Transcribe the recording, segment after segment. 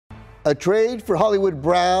A trade for Hollywood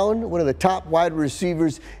Brown, one of the top wide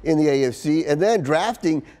receivers in the AFC, and then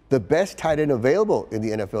drafting the best tight end available in the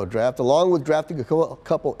NFL draft, along with drafting a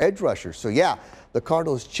couple edge rushers. So yeah, the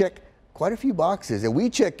Cardinals check quite a few boxes, and we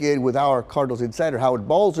check in with our Cardinals insider, Howard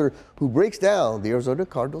Balzer, who breaks down the Arizona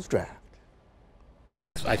Cardinals draft.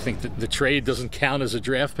 I think that the trade doesn't count as a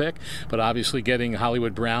draft pick, but obviously getting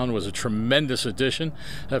Hollywood Brown was a tremendous addition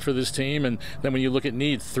for this team. And then when you look at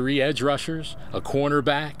need, 3 edge rushers, a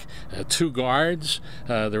cornerback, 2 guards,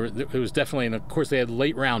 it was definitely, and of course they had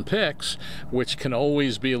late round picks, which can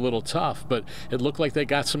always be a little tough. But it looked like they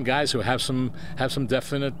got some guys who have some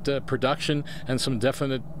definite production and some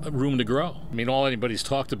definite room to grow. I mean, all anybody's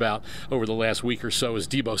talked about over the last week or so is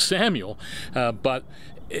Deebo Samuel,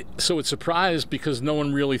 so it's surprised because no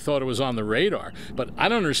one really thought it was on the radar. But I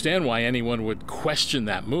don't understand why anyone would question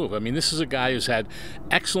that move. I mean, this is a guy who's had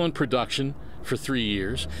excellent production for 3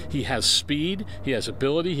 years. He has speed, he has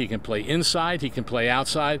ability, he can play inside, he can play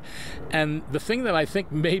outside. And the thing that I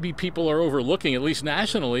think maybe people are overlooking, at least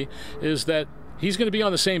nationally, is that he's going to be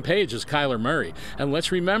on the same page as Kyler Murray. And let's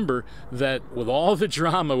remember that with all the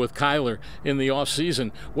drama with Kyler in the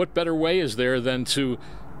offseason, what better way is there than to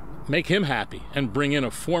make him happy and bring in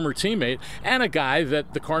a former teammate and a guy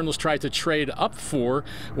that the Cardinals tried to trade up for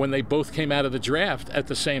when they both came out of the draft at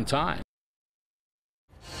the same time.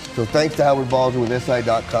 So thanks to Howard Balzer with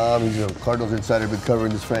SI.com. He's a Cardinals insider, been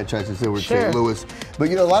covering this franchise since they were in St. Louis.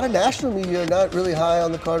 But you know, a lot of national media are not really high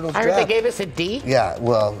on the Cardinals draft. I heard they gave us a D. Yeah,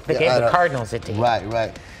 well, they gave the Cardinals a D.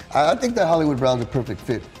 Right. I think that Hollywood Brown's a perfect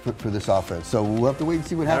fit for this offense. So we'll have to wait and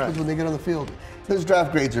see what happens when they get on the field. Those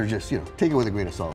draft grades are just, take it with a grain of salt.